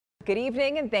good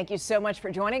evening, and thank you so much for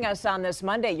joining us on this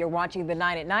Monday. You're watching the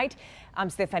 9 at Night. I'm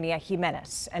Stefania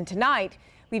Jimenez, and tonight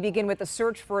we begin with a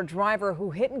search for a driver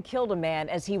who hit and killed a man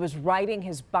as he was riding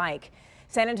his bike.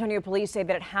 San Antonio police say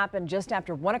that it happened just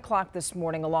after 1 o'clock this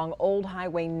morning along Old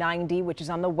Highway 90, which is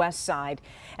on the west side.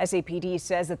 SAPD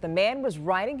says that the man was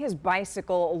riding his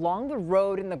bicycle along the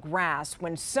road in the grass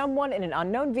when someone in an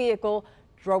unknown vehicle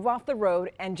drove off the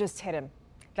road and just hit him.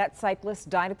 That cyclist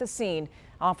died at the scene.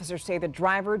 Officers say the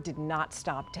driver did not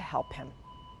stop to help him.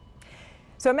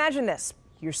 So imagine this.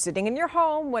 You're sitting in your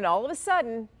home when all of a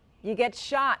sudden you get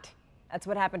shot. That's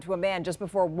what happened to a man just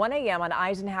before 1 a.m. on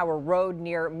Eisenhower Road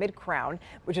near Mid-Crown,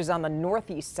 which is on the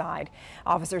northeast side.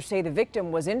 Officers say the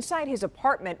victim was inside his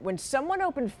apartment when someone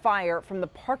opened fire from the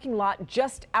parking lot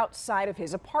just outside of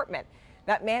his apartment.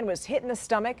 That man was hit in the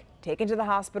stomach, taken to the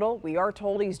hospital. We are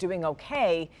told he's doing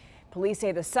okay. Police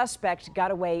say the suspect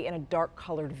got away in a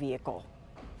dark-colored vehicle.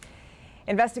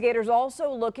 Investigators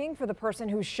also looking for the person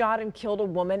who shot and killed a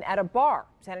woman at a bar.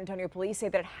 San Antonio police say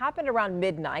that it happened around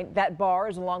midnight. That bar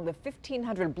is along the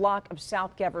 1500 block of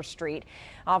South Gever Street.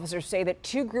 Officers say that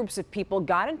two groups of people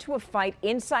got into a fight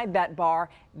inside that bar,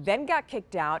 then got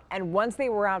kicked out. And once they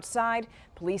were outside,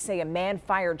 police say a man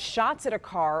fired shots at a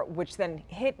car, which then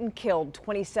hit and killed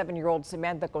 27-year-old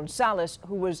Samantha Gonzalez,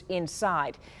 who was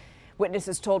inside.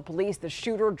 Witnesses told police the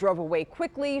shooter drove away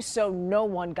quickly, so no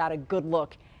one got a good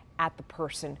look at the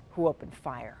person who opened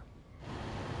fire.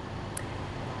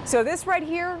 So this right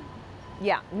here,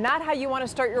 yeah, not how you want to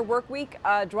start your work week.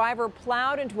 A driver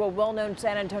plowed into a well-known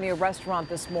San Antonio restaurant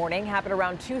this morning. Happened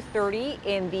around 2:30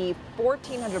 in the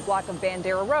 1400 block of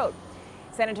Bandera Road.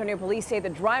 San Antonio police say the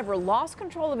driver lost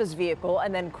control of his vehicle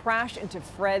and then crashed into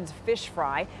Fred's Fish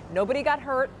Fry. Nobody got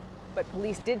hurt, but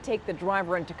police did take the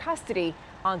driver into custody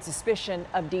on suspicion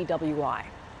of DWI.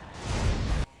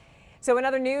 So in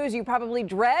other news, you probably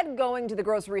dread going to the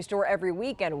grocery store every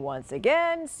week and once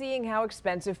again seeing how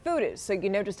expensive food is. So you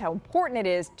know just how important it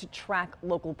is to track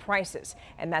local prices.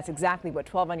 And that's exactly what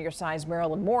 12 on Your Side's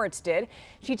Marilyn Moritz did.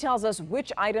 She tells us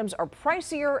which items are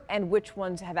pricier and which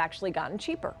ones have actually gotten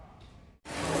cheaper.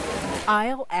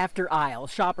 Aisle after aisle,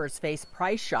 shoppers face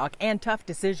price shock and tough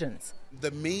decisions.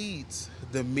 The meat,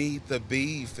 the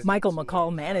beef. Michael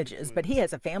McCall manages, but he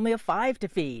has a family of 5 to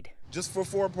feed. Just for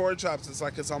 4 pork chops,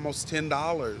 it's almost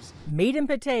 $10. Meat and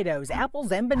potatoes,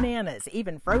 apples and bananas,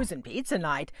 even frozen pizza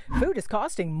night. Food is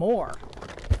costing more.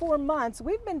 For months,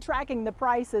 we've been tracking the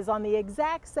prices on the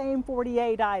exact same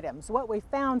 48 items. What we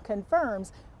found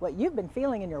confirms what you've been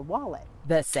feeling in your wallet.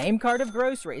 The same cart of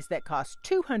groceries that cost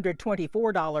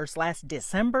 $224 last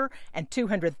December and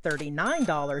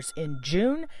 $239 in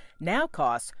June now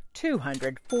costs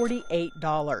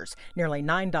 $248, nearly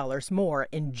 $9 more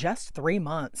in just 3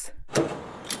 months.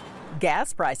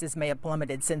 Gas prices may have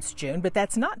plummeted since June, but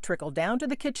that's not trickled down to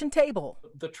the kitchen table.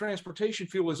 The transportation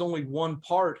fuel is only one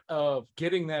part of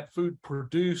getting that food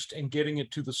produced and getting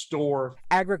it to the store.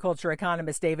 Agriculture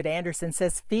economist David Anderson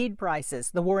says feed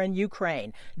prices, the war in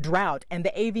Ukraine, drought, and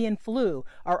the avian flu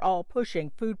are all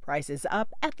pushing food prices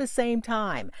up at the same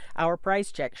time. Our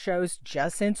price check shows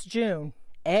just since June,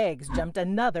 eggs jumped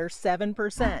another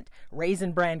 7%.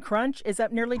 Raisin Bran Crunch is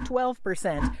up nearly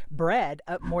 12%. Bread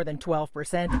up more than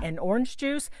 12%. And orange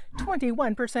juice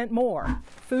 21% more.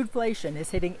 Foodflation is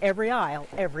hitting every aisle,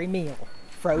 every meal.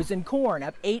 Frozen corn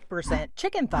up 8%.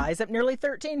 Chicken thighs up nearly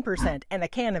 13%. And a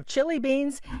can of chili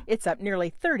beans, it's up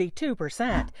nearly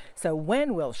 32%. So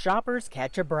when will shoppers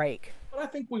catch a break? But I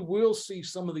think we will see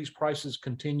some of these prices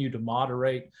continue to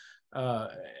moderate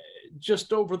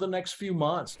just over the next few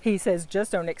months. He says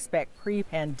just don't expect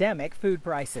pre-pandemic food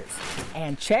prices.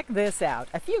 And check this out.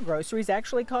 A few groceries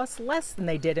actually cost less than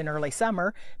they did in early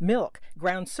summer. Milk,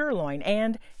 ground sirloin,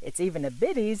 and it's even a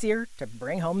bit easier to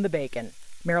bring home the bacon.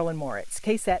 Marilyn Moritz,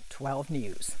 KSAT 12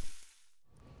 News.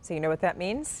 So you know what that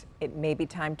means? It may be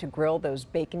time to grill those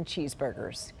bacon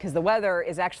cheeseburgers because the weather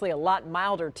is actually a lot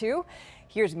milder too.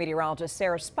 Here's meteorologist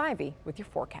Sarah Spivey with your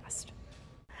forecast.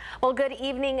 Well, good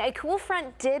evening. A cool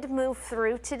front did move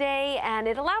through today, and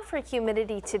it allowed for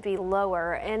humidity to be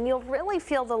lower, and you'll really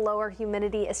feel the lower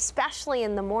humidity, especially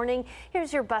in the morning.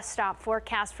 Here's your bus stop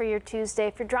forecast for your Tuesday.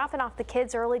 If you're dropping off the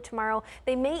kids early tomorrow,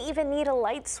 they may even need a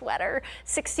light sweater.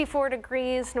 64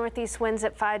 degrees, northeast winds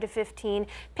at 5 to 15.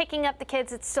 Picking up the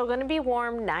kids, it's still going to be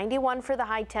warm, 91 for the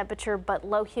high temperature, but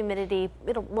low humidity.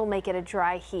 We'll make it a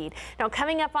dry heat. Now,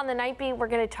 coming up on the night beat, we're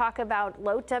going to talk about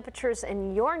low temperatures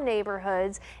in your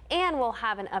neighborhoods, and we'll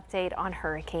have an update on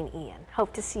Hurricane Ian.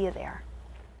 Hope to see you there.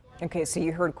 Okay, so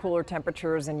you heard cooler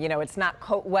temperatures, and you know it's not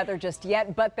cold weather just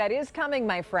yet, but that is coming,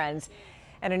 my friends.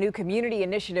 And a new community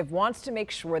initiative wants to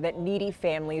make sure that needy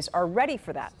families are ready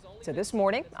for that. So this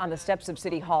morning on the steps of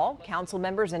City Hall, council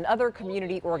members and other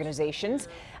community organizations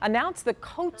announced the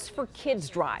Coats for Kids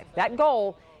drive. That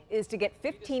goal is to get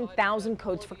 15,000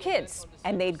 coats for kids,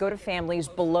 and they'd go to families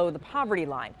below the poverty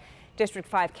line. District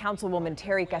 5 Councilwoman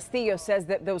Terry Castillo says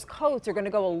that those coats are going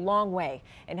to go a long way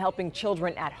in helping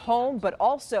children at home, but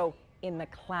also in the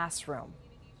classroom.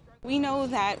 We know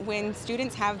that when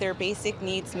students have their basic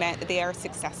needs met, they are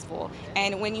successful.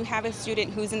 And when you have a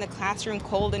student who's in the classroom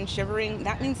cold and shivering,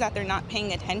 that means that they're not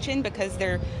paying attention because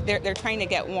they're trying to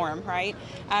get warm, right?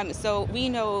 So we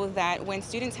know that when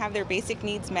students have their basic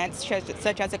needs met,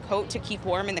 such as a coat to keep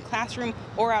warm in the classroom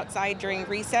or outside during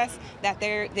recess, that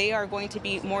they are going to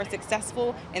be more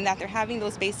successful and that they're having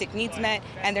those basic needs met,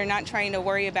 and they're not trying to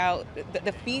worry about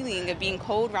the feeling of being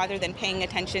cold rather than paying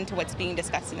attention to what's being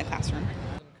discussed in the classroom.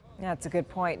 That's a good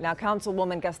point. Now,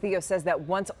 Councilwoman Castillo says that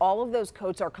once all of those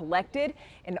coats are collected,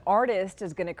 an artist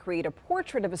is going to create a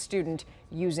portrait of a student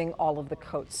using all of the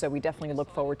coats. So we definitely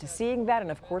look forward to seeing that and,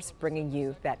 of course, bringing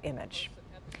you that image.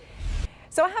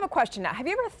 So I have a question now. Have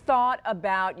you ever thought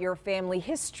about your family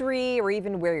history or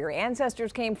even where your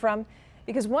ancestors came from?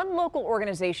 Because one local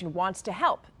organization wants to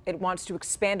help. It wants to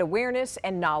expand awareness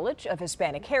and knowledge of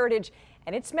Hispanic heritage,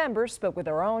 and its members spoke with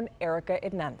our own Erica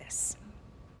Hernandez.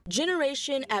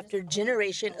 Generation after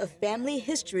generation of family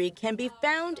history can be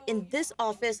found in this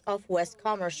office off West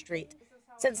Commerce Street.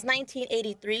 Since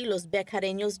 1983, Los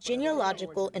Becareños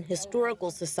Genealogical and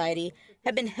Historical Society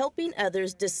have been helping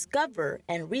others discover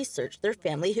and research their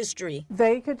family history.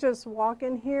 They could just walk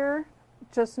in here,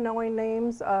 just knowing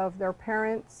names of their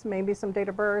parents, maybe some date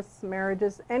of births,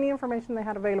 marriages, any information they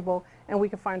had available, and we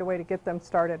could find a way to get them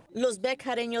started. Los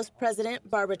Becareños President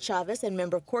Barbara Chavez and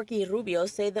member Corky Rubio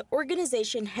say the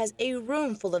organization has a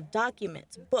room full of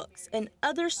documents, books, and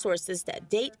other sources that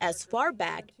date as far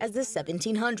back as the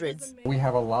 1700s. We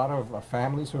have a lot of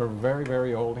families who are very,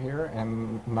 very old here,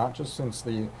 and not just since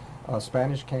the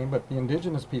Spanish came, but the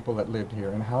indigenous people that lived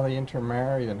here and how they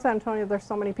intermarried. In San Antonio, there's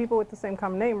so many people with the same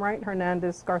common name, right?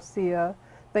 Hernandez, Garcia,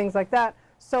 things like that.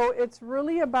 So it's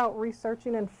really about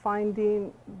researching and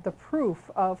finding the proof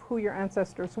of who your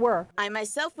ancestors were. I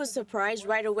myself was surprised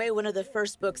right away. One of the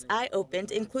first books I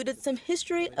opened included some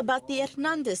history about the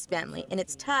Hernandez family and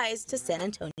its ties to San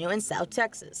Antonio and South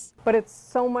Texas. But it's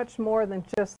so much more than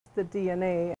just the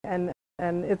DNA, and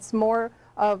it's more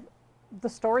of the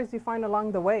stories you find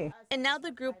along the way. And now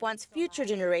the group wants future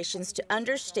generations to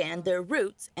understand their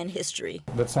roots and history.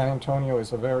 That San Antonio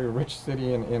is a very rich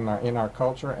city in our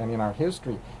culture and in our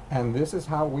history, and this is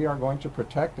how we are going to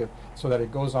protect it so that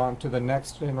it goes on to the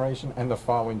next generation and the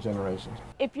following generation.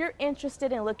 If you're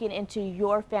interested in looking into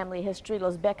your family history,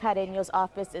 Los Becareños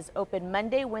office is open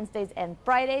Monday, Wednesdays, and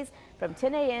Fridays from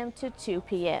 10 a.m. to 2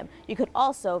 p.m. You could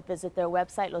also visit their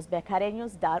website,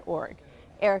 losbecareños.org.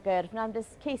 Erica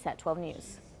Hernandez, KSAT 12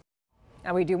 News.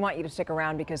 Now, we do want you to stick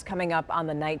around because coming up on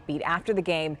the Night Beat after the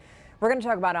game, we're going to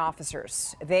talk about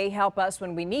officers. They help us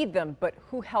when we need them, but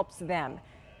who helps them?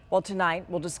 Well, tonight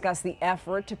we'll discuss the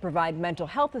effort to provide mental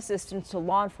health assistance to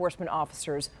law enforcement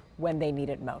officers when they need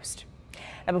it most.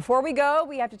 And before we go,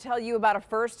 we have to tell you about a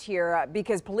first here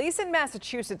because police in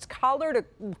Massachusetts collared a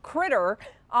critter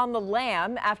on the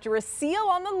lam after a seal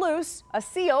on the loose, a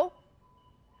seal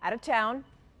out of town,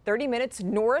 30 minutes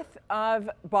north of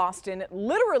Boston,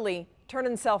 literally turned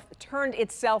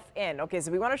itself in. Okay,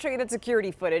 so we want to show you that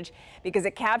security footage because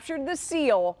it captured the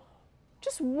seal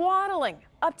just waddling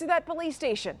up to that police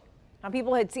station. Now,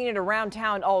 people had seen it around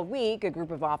town all week. A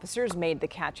group of officers made the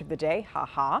catch of the day,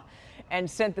 and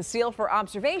sent the seal for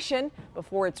observation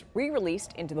before it's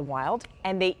re-released into the wild.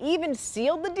 And they even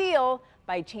sealed the deal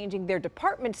by changing their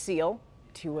department seal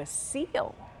to a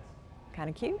seal. Kind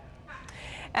of cute.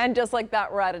 And just like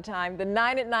that, we're out of time. The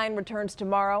 9 at 9 returns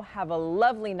tomorrow. Have a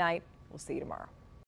lovely night. We'll see you tomorrow.